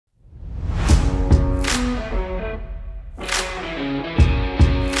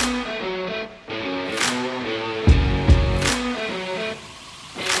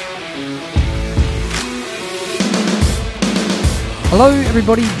Hello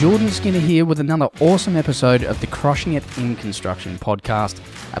everybody, Jordan Skinner here with another awesome episode of the Crushing It in Construction podcast,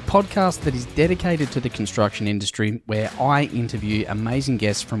 a podcast that is dedicated to the construction industry where I interview amazing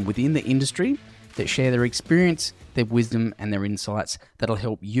guests from within the industry that share their experience, their wisdom and their insights that'll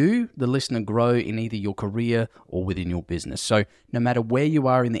help you, the listener, grow in either your career or within your business. So no matter where you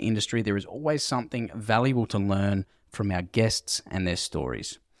are in the industry, there is always something valuable to learn from our guests and their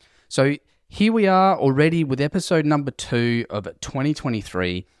stories. So here we are already with episode number 2 of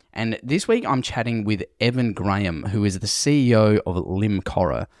 2023, and this week I'm chatting with Evan Graham, who is the CEO of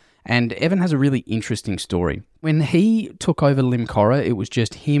Limcora. And Evan has a really interesting story. When he took over Limcora, it was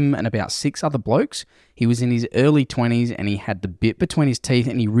just him and about 6 other blokes. He was in his early 20s and he had the bit between his teeth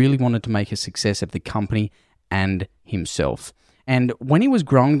and he really wanted to make a success of the company and himself. And when he was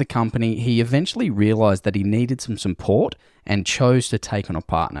growing the company, he eventually realized that he needed some support and chose to take on a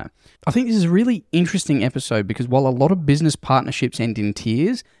partner. I think this is a really interesting episode because while a lot of business partnerships end in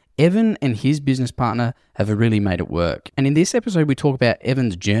tears, Evan and his business partner have really made it work. And in this episode, we talk about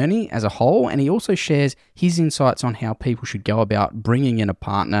Evan's journey as a whole, and he also shares his insights on how people should go about bringing in a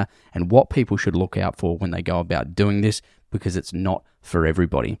partner and what people should look out for when they go about doing this, because it's not for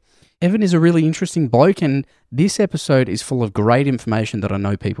everybody. Evan is a really interesting bloke, and this episode is full of great information that I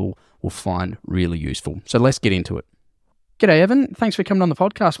know people will find really useful. So let's get into it. G'day, Evan. Thanks for coming on the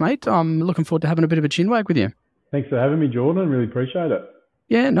podcast, mate. I'm looking forward to having a bit of a chinwag with you. Thanks for having me, Jordan. Really appreciate it.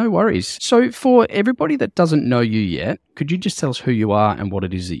 Yeah, no worries. So for everybody that doesn't know you yet, could you just tell us who you are and what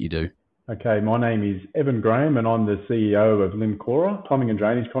it is that you do? Okay, my name is Evan Graham and I'm the CEO of Limcora, plumbing and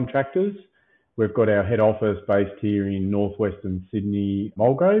drainage contractors. We've got our head office based here in northwestern Sydney,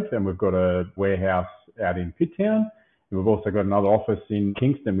 Mulgrave, and we've got a warehouse out in Pitttown. And we've also got another office in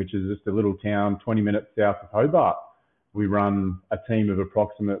Kingston, which is just a little town 20 minutes south of Hobart. We run a team of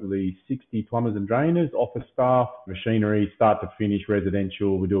approximately 60 plumbers and drainers, office staff, machinery, start to finish,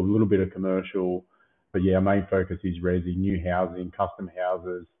 residential. We do a little bit of commercial. But yeah, our main focus is resi, new housing, custom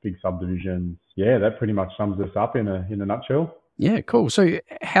houses, big subdivisions. Yeah, that pretty much sums us up in a nutshell. Yeah, cool. So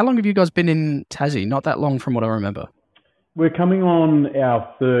how long have you guys been in Tassie? Not that long from what I remember. We're coming on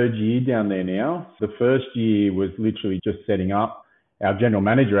our 3rd year down there now. The first year was literally just setting up. Our general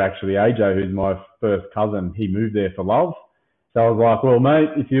manager, actually, AJ, who's my first cousin, he moved there for love. So I was like, well, mate,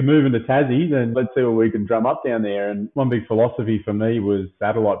 if you're moving to Tassie, then let's see what we can drum up down there. And one big philosophy for me was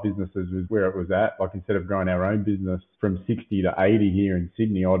satellite businesses was where it was at. Like, instead of growing our own business from 60 to 80 here in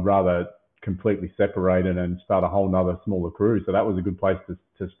Sydney, I'd rather completely separate it and start a whole nother smaller crew. So that was a good place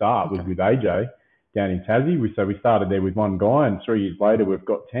to start, was with AJ down in Tassie. So we started there with one guy, and 3 years later, we've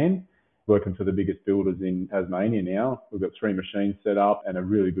got 10. Working for the biggest builders in Tasmania now. We've got 3 machines set up and a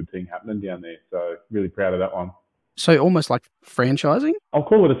really good thing happening down there. So really proud of that one. So almost like franchising? I'll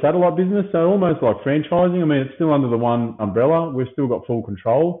call it a satellite business. So almost like franchising. I mean, it's still under the one umbrella. We've still got full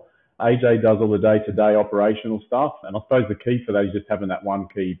control. AJ does all the day-to-day operational stuff. And I suppose the key for that is just having that one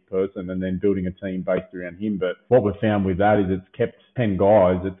key person and then building a team based around him. But what we've found with that is it's kept 10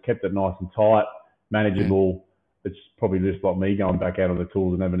 guys. It's kept it nice and tight, manageable. It's probably just like me going back out on the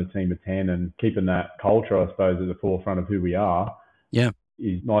tools and having a team of 10 and keeping that culture, I suppose, at the forefront of who we are. Yeah.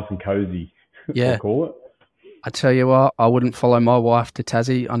 Is nice and cozy, yeah. I call it. I tell you what, I wouldn't follow my wife to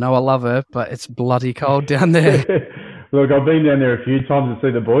Tassie. I know I love her, but it's bloody cold down there. Look, I've been down there a few times to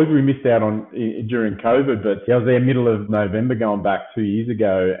see the boys. We missed out on during COVID, but I was there middle of November going back 2 years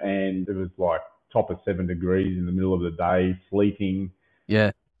ago, and it was like top of 7 degrees in the middle of the day, sleeting.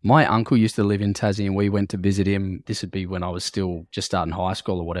 Yeah. My uncle used to live in Tassie and we went to visit him. This would be when I was still just starting high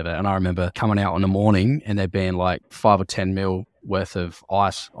school or whatever. And I remember coming out in the morning and there being like 5 or 10 mil worth of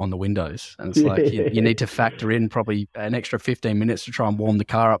ice on the windows. And it's like, you need to factor in probably an extra 15 minutes to try and warm the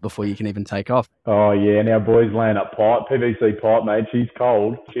car up before you can even take off. Oh, yeah. And our boys laying up pipe, PVC pipe, mate. She's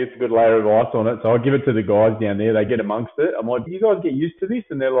cold. She gets a good layer of ice on it. So I give it to the guys down there. They get amongst it. I'm like, you guys get used to this?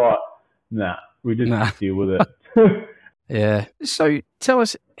 And they're like, nah, we just deal with it. Yeah. So tell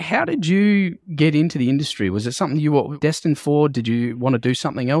us, how did you get into the industry? Was it something you were destined for? Did you want to do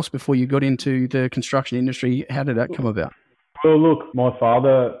something else before you got into the construction industry? How did that come about? Well, look, my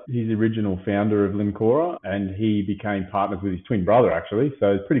father, he's the original founder of Limcora, and he became partners with his twin brother, actually.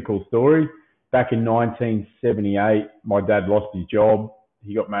 So it's a pretty cool story. Back in 1978, my dad lost his job.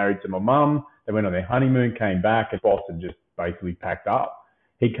 He got married to my mum. They went on their honeymoon, came back, and boss had just basically packed up.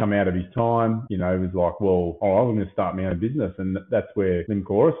 He'd come out of his time, was like, well, I'm going to start my own business. And that's where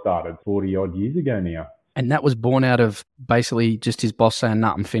Limcora started 40 odd years ago now. And that was born out of basically just his boss saying,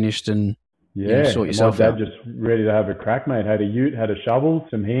 nah, I'm finished and sort yourself out. My out. dad just ready to have a crack, mate. Had a ute, had a shovel,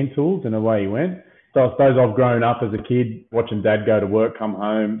 some hand tools, and away he went. So I suppose I've grown up as a kid watching Dad go to work, come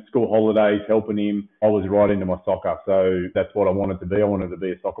home, school holidays, helping him. I was right into my soccer. So that's what I wanted to be. I wanted to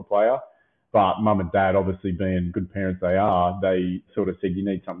be a soccer player. But Mum and Dad, obviously being good parents they are, they sort of said, you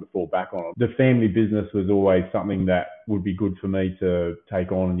need something to fall back on. The family business was always something that would be good for me to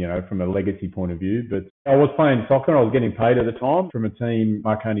take on, you know, from a legacy point of view. But I was playing soccer. I was getting paid at the time from a team,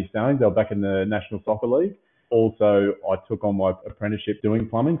 Marconi Stallions. They were back in the National Soccer League. Also, I took on my apprenticeship doing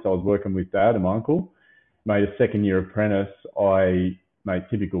plumbing. So I was working with Dad and my uncle. Made a second year apprentice. Mate,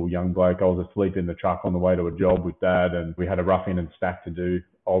 typical young bloke. I was asleep in the truck on the way to a job with Dad, and we had a rough in and stack to do.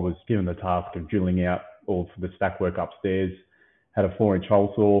 I was given the task of drilling out all the stack work upstairs. Had a 4-inch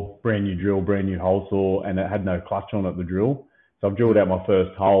hole saw, brand new drill, brand new hole saw, and it had no clutch on it, the drill. So I've drilled out my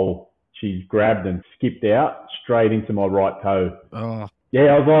first hole. She grabbed and skipped out straight into my right toe. Oh.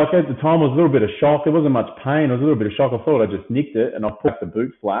 Yeah, I was like, at the time, I was a little bit of shock. There wasn't much pain. I was a little bit of shock. I thought I just nicked it, and I put the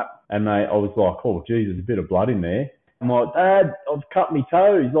boot flap, and I was like, oh, geez, there's a bit of blood in there. I'm like, Dad, I've cut my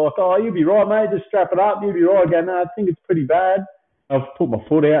toe. He's like, oh, you'll be right, mate. Just strap it up. You'll be right. I go, no, I think it's pretty bad. I've put my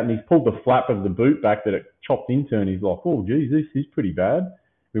foot out, and he's pulled the flap of the boot back that it chopped into, and he's like, oh, geez, this is pretty bad.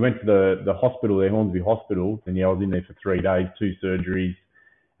 We went to the hospital there, Hornsby Hospital, and yeah, I was in there for 3 days, 2 surgeries.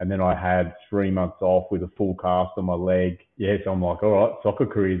 And then I had 3 months off with a full cast on my leg. Yeah, so I'm like, all right, soccer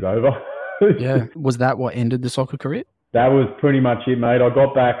career's over. Yeah. Was that what ended the soccer career? That was pretty much it, mate. I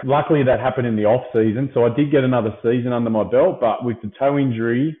got back. Luckily, that happened in the off season. So I did get another season under my belt. But with the toe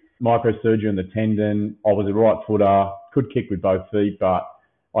injury, microsurgery on the tendon, I was a right footer, could kick with both feet. But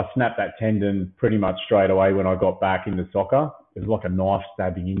I snapped that tendon pretty much straight away when I got back into soccer. It was like a knife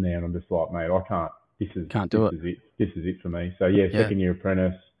stabbing in there. And I'm just like, mate, I can't. This is it for me. So yeah, second year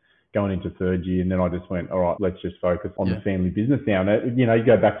apprentice. Going into third year, and then I just went, all right, let's just focus on the family business now. And, you know, you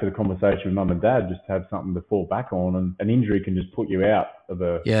go back to the conversation with Mum and Dad, just have something to fall back on, and an injury can just put you out of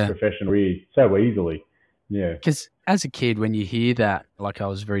a professional career so easily. Yeah. Because as a kid, when you hear that, like I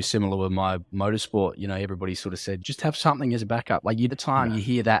was very similar with my motorsport, you know, everybody sort of said, just have something as a backup. Like at the time you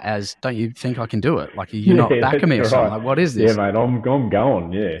hear that as, don't you think I can do it? Like you're not backing me or something. Like, what is this? Yeah, mate, I'm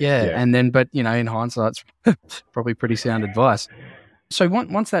going. Yeah. And then, but you know, in hindsight, it's probably pretty sound advice. So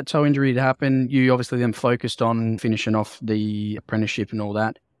once that toe injury had happened, you obviously then focused on finishing off the apprenticeship and all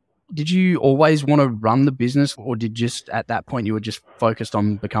that. Did you always want to run the business, or did just at that point you were just focused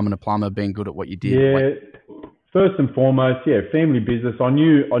on becoming a plumber, being good at what you did? Yeah, first and foremost, family business. I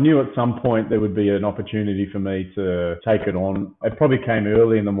knew at some point there would be an opportunity for me to take it on. It probably came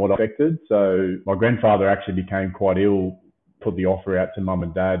earlier than what I expected. So my grandfather actually became quite ill, put the offer out to Mum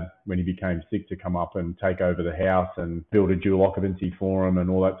and Dad when he became sick to come up and take over the house and build a dual occupancy for him and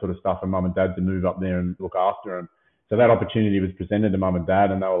all that sort of stuff, and Mum and Dad to move up there and look after him. So that opportunity was presented to Mum and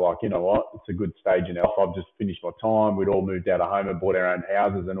Dad, and they were like, you know what, it's a good stage in our life. I've just finished my time. We'd all moved out of home and bought our own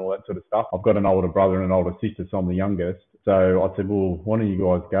houses and all that sort of stuff. I've got an older brother and an older sister, so I'm the youngest. So I said, well, why don't you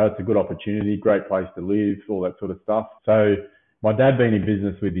guys go? It's a good opportunity, great place to live, all that sort of stuff. So my dad being in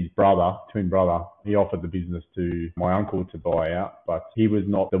business with his brother, twin brother, he offered the business to my uncle to buy out, but he was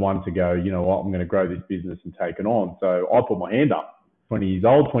not the one to go, you know what, I'm going to grow this business and take it on. So I put my hand up. 20 years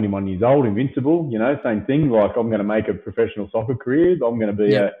old, 21 years old, invincible, you know, same thing. Like, I'm going to make a professional soccer career. I'm going to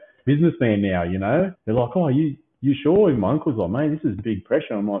be a businessman now, you know. They're like, oh, you sure? And my uncle's like, mate, this is big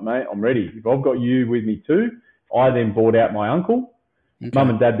pressure. I'm like, mate, I'm ready. If I've got you with me too. I then bought out my uncle. Okay. Mum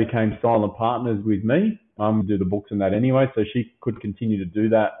and Dad became silent partners with me. Mum would do the books and that anyway, so she could continue to do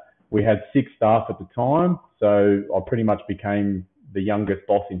that. We had 6 staff at the time, so I pretty much became the youngest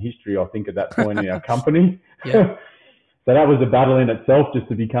boss in history, I think, at that point in our company. Yeah. So that was a battle in itself, just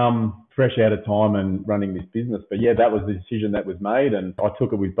to become fresh out of time and running this business. But yeah, that was the decision that was made, and I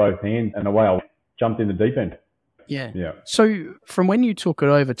took it with both hands, and away I jumped in the deep end. Yeah. So from when you took it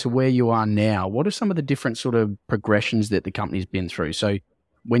over to where you are now, what are some of the different sort of progressions that the company's been through? So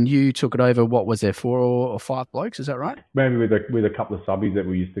when you took it over, what was there, 4 or 5 blokes? Is that right? Maybe with a couple of subbies that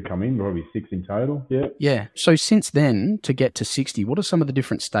we used to come in, probably 6 in total. Yeah. Yeah. So since then, to get to 60, what are some of the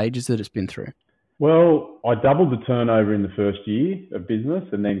different stages that it's been through? Well, I doubled the turnover in the first year of business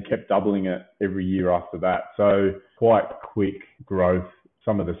and then kept doubling it every year after that. So quite quick growth.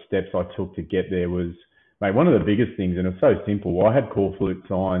 Some of the steps I took to get there was, mate, one of the biggest things, and it's so simple, I had corflute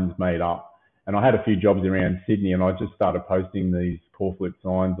signs made up, and I had a few jobs around Sydney, and I just started posting these corflute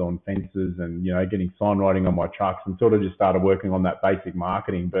signs on fences and, you know, getting sign writing on my trucks, and sort of just started working on that basic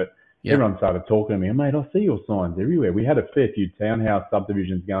marketing. But everyone started talking to me, mate, I see your signs everywhere. We had a fair few townhouse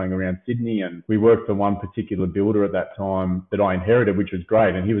subdivisions going around Sydney, and we worked for one particular builder at that time that I inherited, which was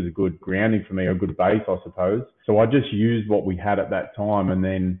great. And he was a good grounding for me, a good base, I suppose. So I just used what we had at that time, and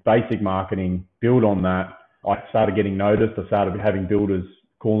then basic marketing, build on that. I started getting noticed. I started having builders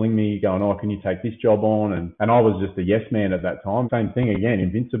calling me going, oh, can you take this job on? And I was just a yes man at that time. Same thing again,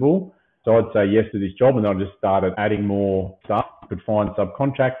 invincible. So I'd say yes to this job, and then I just started adding more stuff. I could find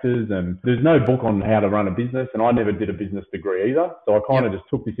subcontractors, and there's no book on how to run a business, and I never did a business degree either. So I kind of just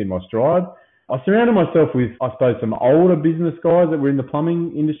took this in my stride. I surrounded myself with, I suppose, some older business guys that were in the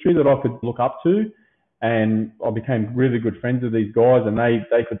plumbing industry that I could look up to. And I became really good friends with these guys, and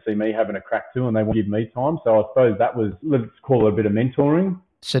they could see me having a crack too, and they would give me time. So I suppose that was, let's call it a bit of mentoring.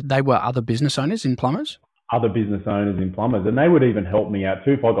 So they were other business owners in plumbers? Other business owners in plumbers, and they would even help me out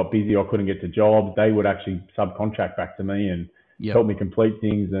too. If I got busy, I couldn't get to jobs, they would actually subcontract back to me and help me complete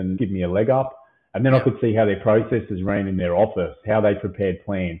things and give me a leg up. And then I could see how their processes ran in their office, how they prepared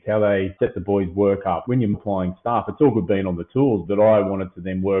plans, how they set the boys' work up. When you're applying staff, it's all good being on the tools, but I wanted to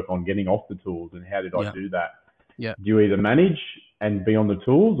then work on getting off the tools, and how did I do that? Do you either manage and be on the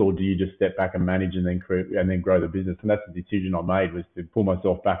tools, or do you just step back and manage and then create and then grow the business? And that's the decision I made, was to pull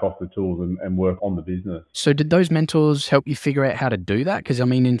myself back off the tools and work on the business. So did those mentors help you figure out how to do that? Because I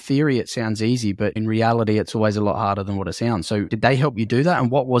mean, in theory, it sounds easy, but in reality, it's always a lot harder than what it sounds. So did they help you do that? And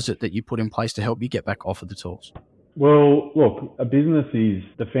what was it that you put in place to help you get back off of the tools? Well, look, a business is,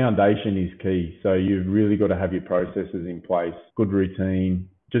 the foundation is key. So you've really got to have your processes in place, good routine,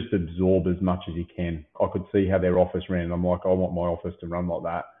 just absorb as much as you can. I could see how their office ran, and I'm like, I want my office to run like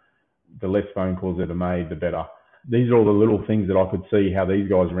that. The less phone calls that are made, the better. These are all the little things that I could see how these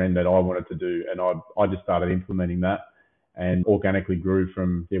guys ran that I wanted to do. And I just started implementing that, and organically grew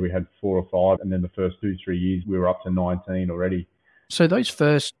from, we had 4 or 5. And then the first 2-3 years, we were up to 19 already. So those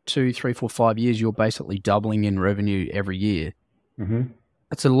first 2, 3, 4, 5 years, you're basically doubling in revenue every year. Mm-hmm.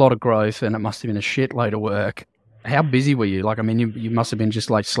 That's a lot of growth, and it must have been a shitload of work. How busy were you? Like, I mean, you must have been just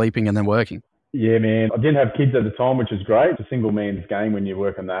like sleeping and then working. Yeah, man. I didn't have kids at the time, which is great. It's a single man's game when you're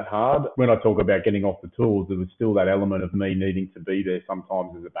working that hard. When I talk about getting off the tools, there was still that element of me needing to be there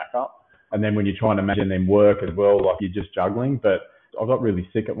sometimes as a backup. And then when you're trying to manage and then work as well, like you're just juggling. But I got really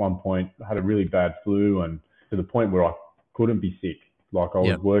sick at one point. I had a really bad flu, and to the point where I couldn't be sick. Like I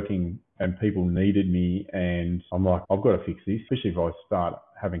was working and people needed me, and I'm like, I've got to fix this, especially if I start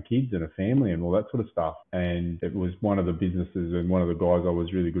having kids and a family and all that sort of stuff. And it was one of the businesses and one of the guys I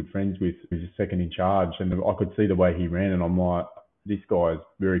was really good friends with, who's second in charge, and I could see the way he ran, and I'm like, this guy's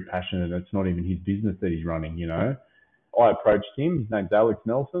very passionate. It's not even his business that he's running, you know. I approached him. His name's Alex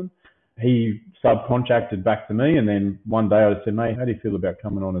Nelson. He subcontracted back to me, and then one day I said, mate, how do you feel about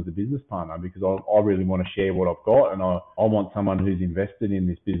coming on as a business partner? Because I really want to share what I've got, and I want someone who's invested in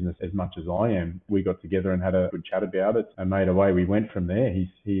this business as much as I am. We got together and had a good chat about it, and made away we went from there.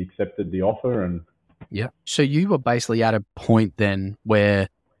 He accepted the offer. And so you were basically at a point then where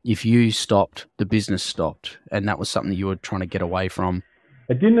if you stopped, the business stopped, and that was something you were trying to get away from.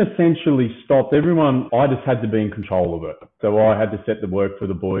 It didn't essentially stop everyone. I just had to be in control of it. So I had to set the work for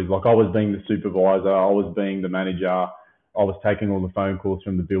the boys. Like I was being the supervisor, I was being the manager, I was taking all the phone calls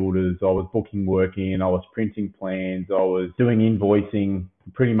from the builders, I was booking work in, I was printing plans, I was doing invoicing,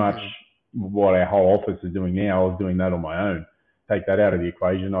 pretty much what our whole office is doing now. I was doing that on my own. Take that out of the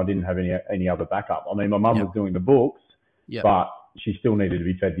equation, I didn't have any other backup. I mean, my mum was doing the books, but she still needed to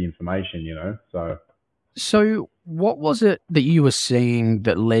be fed the information, you know, So what was it that you were seeing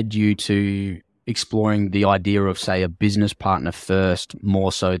that led you to exploring the idea of, say, a business partner first,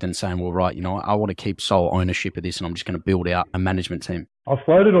 more so than saying, well, right, you know, I want to keep sole ownership of this and I'm just going to build out a management team? I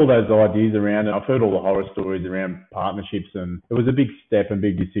floated all those ideas around, and I've heard all the horror stories around partnerships, and it was a big step and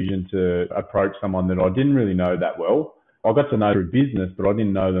big decision to approach someone that I didn't really know that well. I got to know through business, but I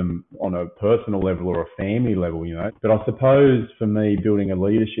didn't know them on a personal level or a family level, you know. But I suppose for me, building a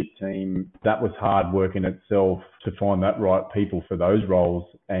leadership team, that was hard work in itself to find that right people for those roles.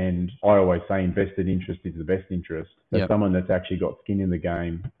 And I always say invested interest is the best interest. There's someone that's actually got skin in the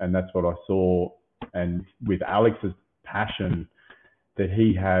game. And that's what I saw. And with Alex's passion that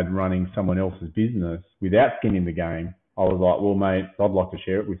he had running someone else's business without skin in the game, I was like, well, mate, I'd like to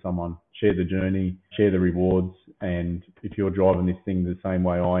share it with someone, share the journey, share the rewards. And if you're driving this thing the same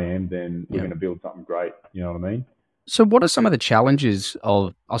way I am, then we're going to build something great. You know what I mean? So what are some of the challenges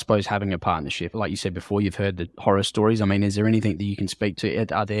of, I suppose, having a partnership? Like you said before, you've heard the horror stories. I mean, is there anything that you can speak to?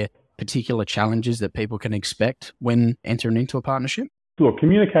 Are there particular challenges that people can expect when entering into a partnership? Look,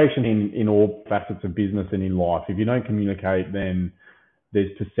 communication in all facets of business and in life. If you don't communicate, then there's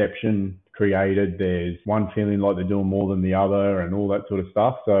perception created. There's one feeling like they're doing more than the other and all that sort of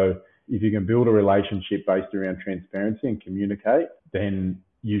stuff. So if you can build a relationship based around transparency and communicate, then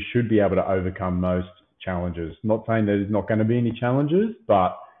you should be able to overcome most challenges. Not saying there's not going to be any challenges,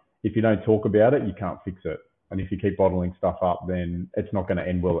 but if you don't talk about it, you can't fix it. And if you keep bottling stuff up, then it's not going to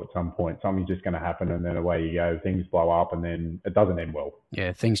end well at some point. Something's just going to happen, and then away you go. Things blow up, and then it doesn't end well.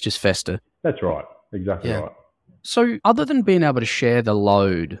 Yeah, things just fester. That's right. Exactly right. So other than being able to share the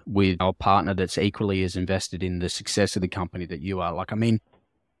load with a partner that's equally as invested in the success of the company that you are,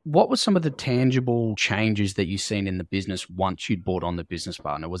 what were some of the tangible changes that you've seen in the business once you'd brought on the business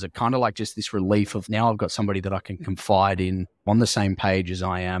partner? Was it kind of like just this relief of now I've got somebody that I can confide in, on the same page as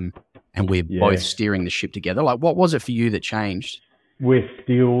I am, and we're both steering the ship together? What was it for you that changed? We're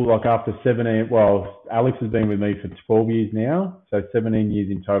still, after 17, Alex has been with me for 12 years now. So 17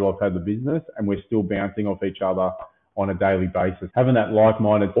 years in total I've had the business, and we're still bouncing off each other on a daily basis. Having that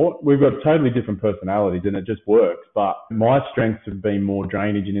like-minded thought, we've got totally different personalities and it just works. But my strengths have been more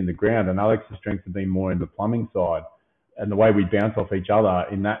drainage and in the ground, and Alex's strengths have been more in the plumbing side. And the way we bounce off each other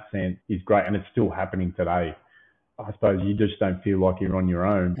in that sense is great, and it's still happening today. I suppose you just don't feel like you're on your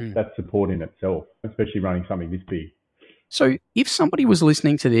own. That's support in itself, especially running something this big. So if somebody was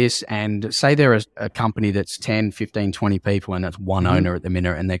listening to this and say they're a company that's 10, 15, 20 people and that's one owner at the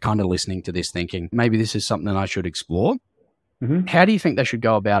minute, and they're kind of listening to this thinking, maybe this is something I should explore. How do you think they should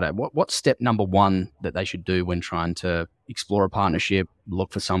go about it? What's step number one that they should do when trying to explore a partnership,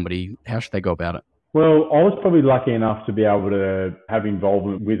 look for somebody? How should they go about it? Well, I was probably lucky enough to be able to have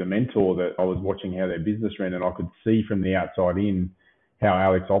involvement with a mentor that I was watching how their business ran, and I could see from the outside in how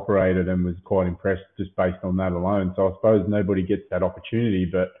Alex operated, and was quite impressed just based on that alone. So I suppose nobody gets that opportunity,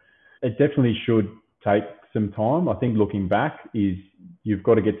 but it definitely should take some time. I think looking back is you've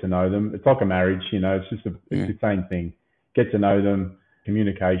got to get to know them. It's like a marriage, it's just it's the same thing. Get to know them,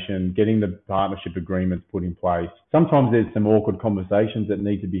 communication, getting the partnership agreements put in place. Sometimes there's some awkward conversations that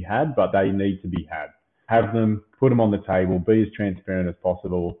need to be had, but they need to be had. Have them, put them on the table, be as transparent as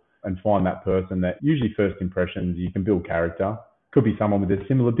possible, and find that person that usually first impressions, you can build character. Could be someone with a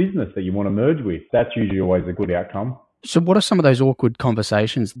similar business that you want to merge with. That's usually always a good outcome. So what are some of those awkward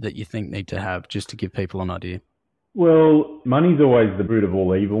conversations that you think need to have, just to give people an idea? Well, money's always the root of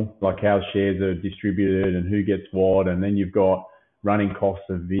all evil, like how shares are distributed and who gets what. And then you've got running costs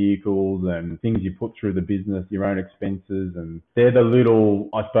of vehicles and things you put through the business, your own expenses. And they're the little,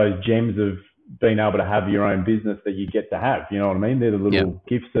 I suppose, gems of being able to have your own business that you get to have. You know what I mean? They're the little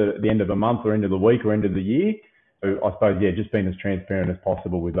gifts at the end of a month or end of the week or end of the year. So I suppose, just being as transparent as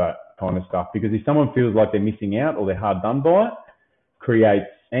possible with that kind of stuff. Because if someone feels like they're missing out or they're hard done by it, creates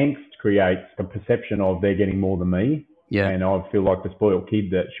angst, creates a perception of they're getting more than me. Yeah. And I feel like the spoiled kid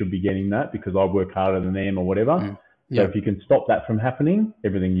that should be getting that because I work harder than them or whatever. So if you can stop that from happening,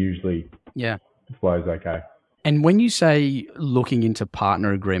 everything usually flows okay. And when you say looking into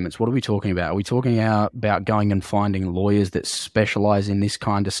partner agreements, what are we talking about? Are we talking about going and finding lawyers that specialize in this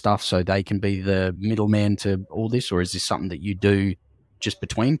kind of stuff so they can be the middleman to all this? Or is this something that you do just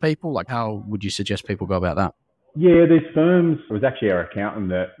between people? How would you suggest people go about that? Yeah, there's firms. It was actually our accountant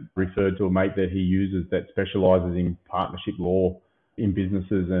that referred to a mate that he uses that specializes in partnership law in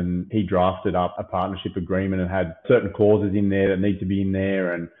businesses, and he drafted up a partnership agreement and had certain clauses in there that need to be in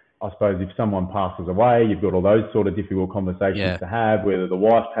there. And I suppose if someone passes away, you've got all those sort of difficult conversations to have, whether the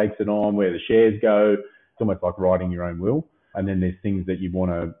wife takes it on, where the shares go. It's almost like writing your own will. And then there's things that you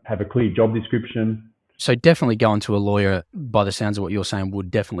want to have a clear job description. So definitely going to a lawyer, by the sounds of what you're saying, would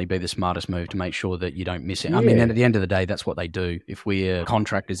definitely be the smartest move to make sure that you don't miss it. Yeah. I mean, at the end of the day, that's what they do. If we're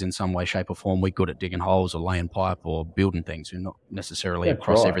contractors in some way, shape or form, we're good at digging holes or laying pipe or building things. We're not necessarily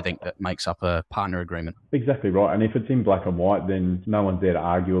across everything that makes up a partner agreement. Exactly right. And if it's in black and white, then no one's there to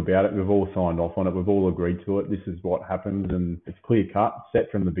argue about it. We've all signed off on it. We've all agreed to it. This is what happens, and it's clear cut, set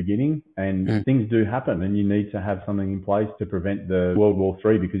from the beginning. And things do happen, and you need to have something in place to prevent the World War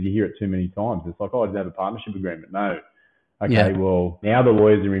III, because you hear it too many times. It's like, I didn't have a partnership agreement. No. Okay, well, now the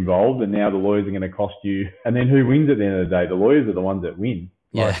lawyers are involved, and now the lawyers are going to cost you. And then who wins at the end of the day? The lawyers are the ones that win.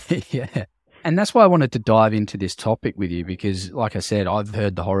 Yeah, yeah. And that's why I wanted to dive into this topic with you, because like I said, I've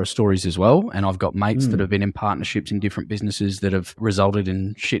heard the horror stories as well. And I've got mates that have been in partnerships in different businesses that have resulted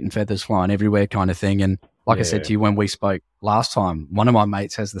in shit and feathers flying everywhere kind of thing. And like I said to you when we spoke last time, one of my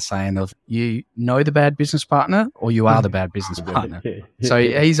mates has the saying of, you know the bad business partner or you are the bad business partner. So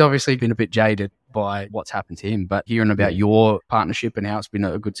he's obviously been a bit jaded by what's happened to him. But hearing about your partnership and how it's been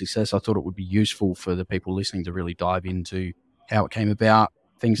a good success, I thought it would be useful for the people listening to really dive into how it came about,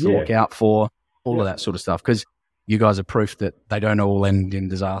 things to look out for, all of that sort of stuff, because you guys are proof that they don't all end in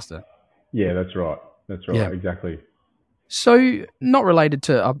disaster. Yeah, that's right. That's right. Yeah. Exactly. So not related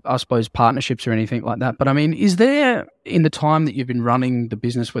to, I suppose, partnerships or anything like that, but I mean, is there, in the time that you've been running the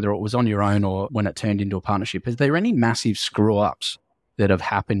business, whether it was on your own or when it turned into a partnership, is there any massive screw-ups that have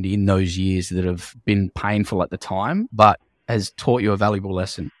happened in those years that have been painful at the time, but has taught you a valuable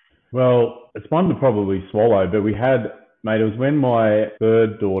lesson? Well, It's one to probably swallow, but we had, mate, it was when my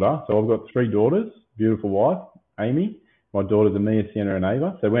third daughter, so I've got 3 daughters, beautiful wife, Amy. My daughters are Mia, Sienna and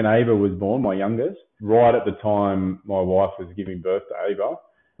Ava. So when Ava was born, my youngest, right at the time my wife was giving birth to Ava,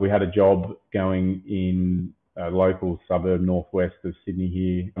 we had a job going in a local suburb northwest of Sydney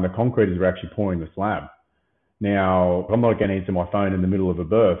here, and the concreters were actually pouring the slab. Now, I'm not going to answer my phone in the middle of a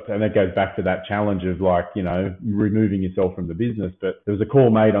birth, and that goes back to that challenge of like, you know, removing yourself from the business. But there was a call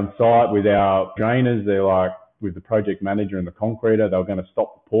made on site with our drainers. They're like, with the project manager and the concreter, they were going to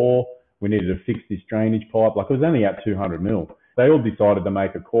stop the pour. We needed to fix this drainage pipe. Like, it was only at 200 mil. They all decided to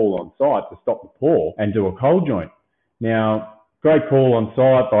make a call on site to stop the pour and do a cold joint. Now, great call on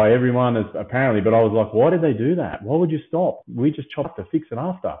site by everyone, apparently, but I was like, why did they do that? Why would you stop? We just chopped to fix it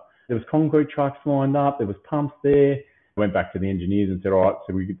after. There was concrete trucks lined up. There was pumps there. Went back to the engineers and said, all right,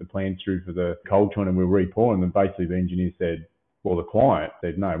 so we get the plans through for the cold joint and we'll re-pour. And then basically the engineer said, well, the client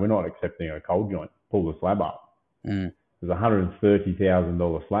said, no, we're not accepting a cold joint. Pull the slab up. It was a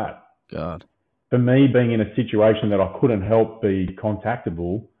 $130,000 slab. God. For me, being in a situation that I couldn't help be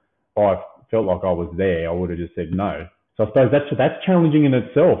contactable, I felt like I was there. I would have just said no. So I suppose that's challenging in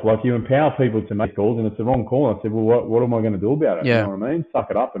itself. Like, you empower people to make calls and it's the wrong call. I said, well, what am I going to do about it? Yeah. You know what I mean? Suck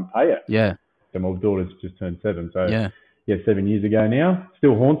it up and pay it. Yeah. So my daughter's just turned 7. So yeah, 7 years ago now.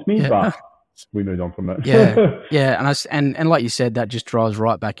 Still haunts me, but we moved on from it. Yeah. And like you said, that just drives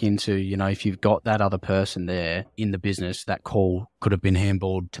right back into, you know, if you've got that other person there in the business, that call could have been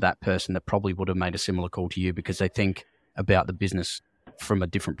handballed to that person that probably would have made a similar call to you because they think about the business from a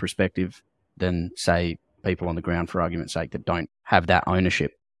different perspective than, say, people on the ground, for argument's sake, that don't have that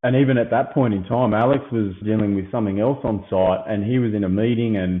ownership. And even at that point in time, Alex was dealing with something else on site and he was in a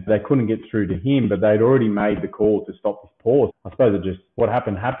meeting and they couldn't get through to him, but they'd already made the call to stop this pause. I suppose it just, what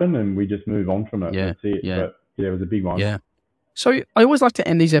happened and we just move on from it. Yeah. That's it. Yeah. But yeah, it was a big one. Yeah. So I always like to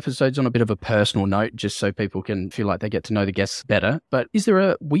end these episodes on a bit of a personal note, just so people can feel like they get to know the guests better. But is there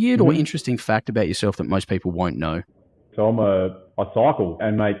a weird or interesting fact about yourself that most people won't know? So I cycle,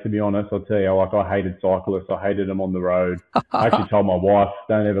 and mate, to be honest, I'll tell you, like, I hated cyclists. I hated them on the road. I actually told my wife,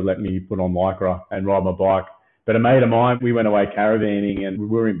 don't ever let me put on Lycra and ride my bike. But a mate of mine, we went away caravanning and we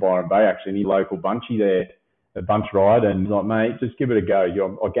were in Byron Bay, actually, in the local bunchy there, a bunch ride. And he's like, mate, just give it a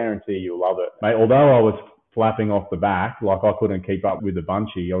go. I guarantee you'll love it. Mate, although I was flapping off the back, like I couldn't keep up with the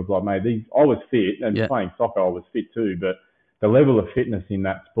bunchy, I was like, mate, I was fit, and playing soccer, I was fit too, but the level of fitness in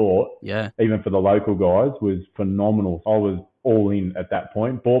that sport, even for the local guys, was phenomenal. I was all in at that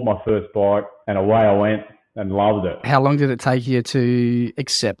point, bought my first bike, and away I went and loved it. How long did it take you to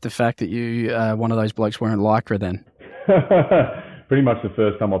accept the fact that you one of those blokes wearing Lycra then? Pretty much the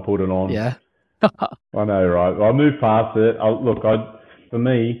first time I put it on. Yeah. I know, right? I moved past it. For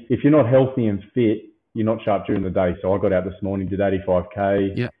me, if you're not healthy and fit, you're not sharp during the day. So I got out this morning, did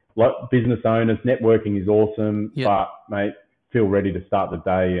 85K. Yeah. Like business owners, networking is awesome, but mate, feel ready to start the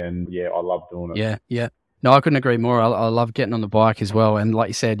day, and I love doing it. Yeah. No, I couldn't agree more. I love getting on the bike as well. And like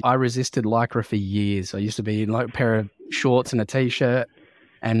you said, I resisted Lycra for years. I used to be in like a pair of shorts and a t-shirt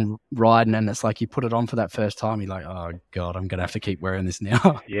and riding, and it's like you put it on for that first time, you're like, oh God, I'm going to have to keep wearing this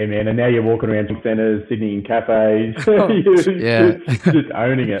now. Yeah, man. And now you're walking around some centres, Sydney in cafes. Just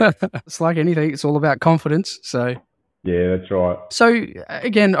owning it. It's like anything. It's all about confidence. So... yeah, that's right. So,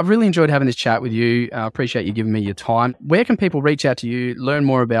 again, I've really enjoyed having this chat with you. I appreciate you giving me your time. Where can people reach out to you, learn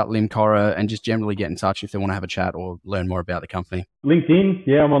more about Limcora, and just generally get in touch if they want to have a chat or learn more about the company? LinkedIn.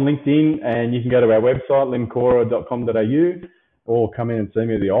 Yeah, I'm on LinkedIn, and you can go to our website, limcora.com.au, or come in and see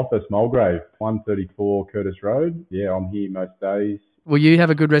me at the office, Mulgrave, 134 Curtis Road. Yeah, I'm here most days. Well, you have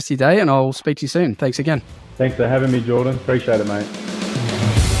a good rest of your day, and I'll speak to you soon. Thanks again. Thanks for having me, Jordan. Appreciate it, mate.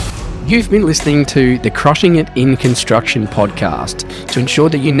 You've been listening to the Crushing It in Construction podcast. To ensure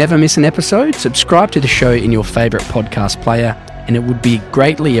that you never miss an episode, subscribe to the show in your favourite podcast player, and it would be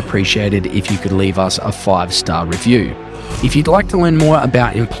greatly appreciated if you could leave us a 5-star review. If you'd like to learn more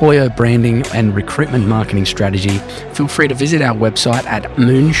about employer branding and recruitment marketing strategy, feel free to visit our website at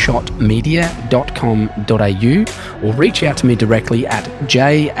moonshotmedia.com.au or reach out to me directly at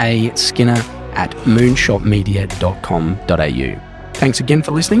jaskinner@moonshotmedia.com.au. Thanks again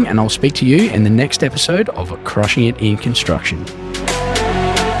for listening, and I'll speak to you in the next episode of Crushing It in Construction.